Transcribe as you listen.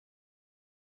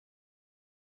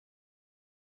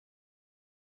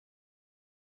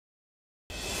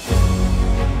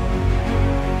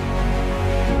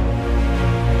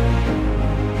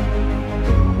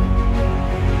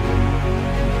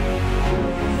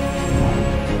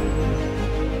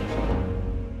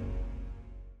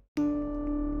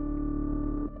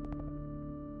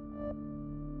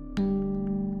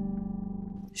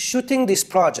Shooting this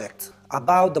project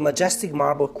about the majestic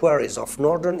marble quarries of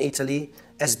northern Italy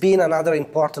has been another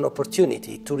important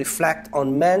opportunity to reflect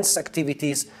on man's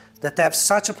activities that have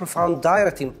such a profound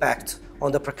direct impact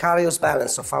on the precarious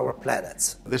balance of our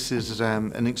planet. This is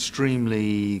an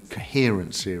extremely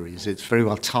coherent series. It's very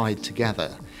well tied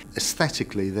together.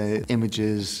 Aesthetically, the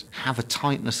images have a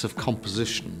tightness of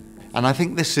composition. And I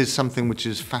think this is something which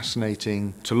is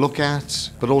fascinating to look at,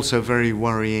 but also very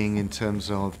worrying in terms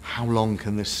of how long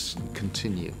can this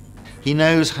continue. He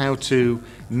knows how to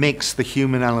mix the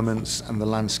human elements and the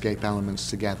landscape elements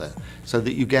together so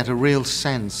that you get a real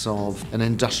sense of an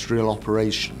industrial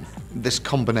operation. This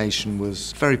combination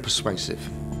was very persuasive.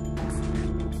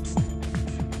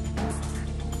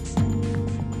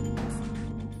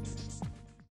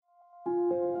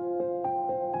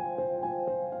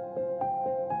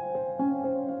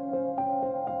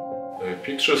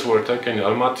 Pictures were taken in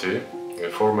Almaty, the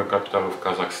former capital of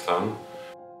Kazakhstan,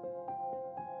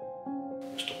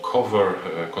 to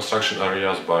cover construction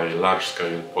areas by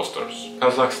large-scale posters.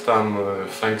 Kazakhstan,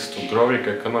 thanks to growing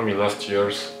economy last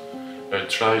years,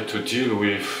 tried to deal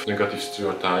with negative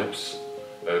stereotypes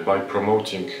by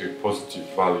promoting positive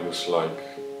values like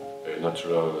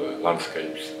natural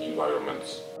landscapes,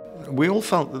 environments. We all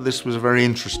felt that this was a very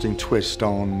interesting twist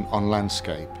on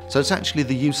landscape. So it's actually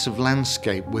the use of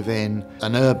landscape within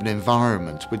an urban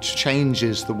environment which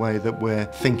changes the way that we're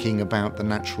thinking about the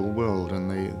natural world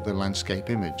and the landscape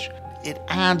image. It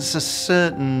adds a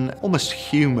certain almost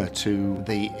humour to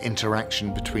the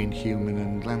interaction between human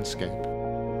and landscape.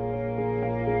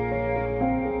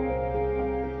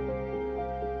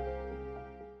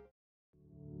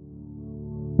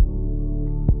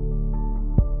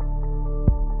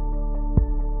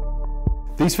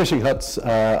 These fishing huts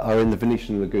are in the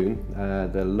Venetian lagoon.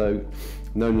 They're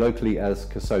known locally as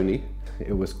Sony.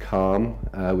 It was calm,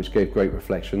 which gave great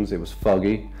reflections. It was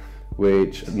foggy,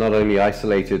 which not only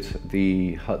isolated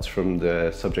the huts from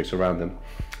the subjects around them,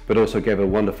 but also gave a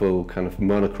wonderful kind of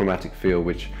monochromatic feel,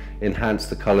 which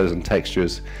enhanced the colours and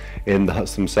textures in the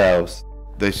huts themselves.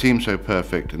 They seem so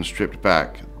perfect and stripped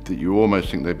back that you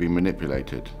almost think they've been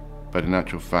manipulated, but in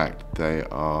actual fact they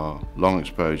are long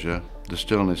exposure. The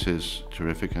stillness is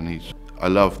terrific, and I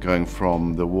love going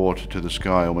from the water to the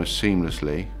sky almost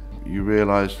seamlessly. You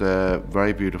realise they're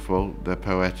very beautiful, they're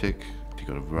poetic. You've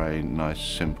got a very nice,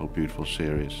 simple, beautiful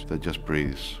series that just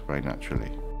breathes very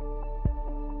naturally.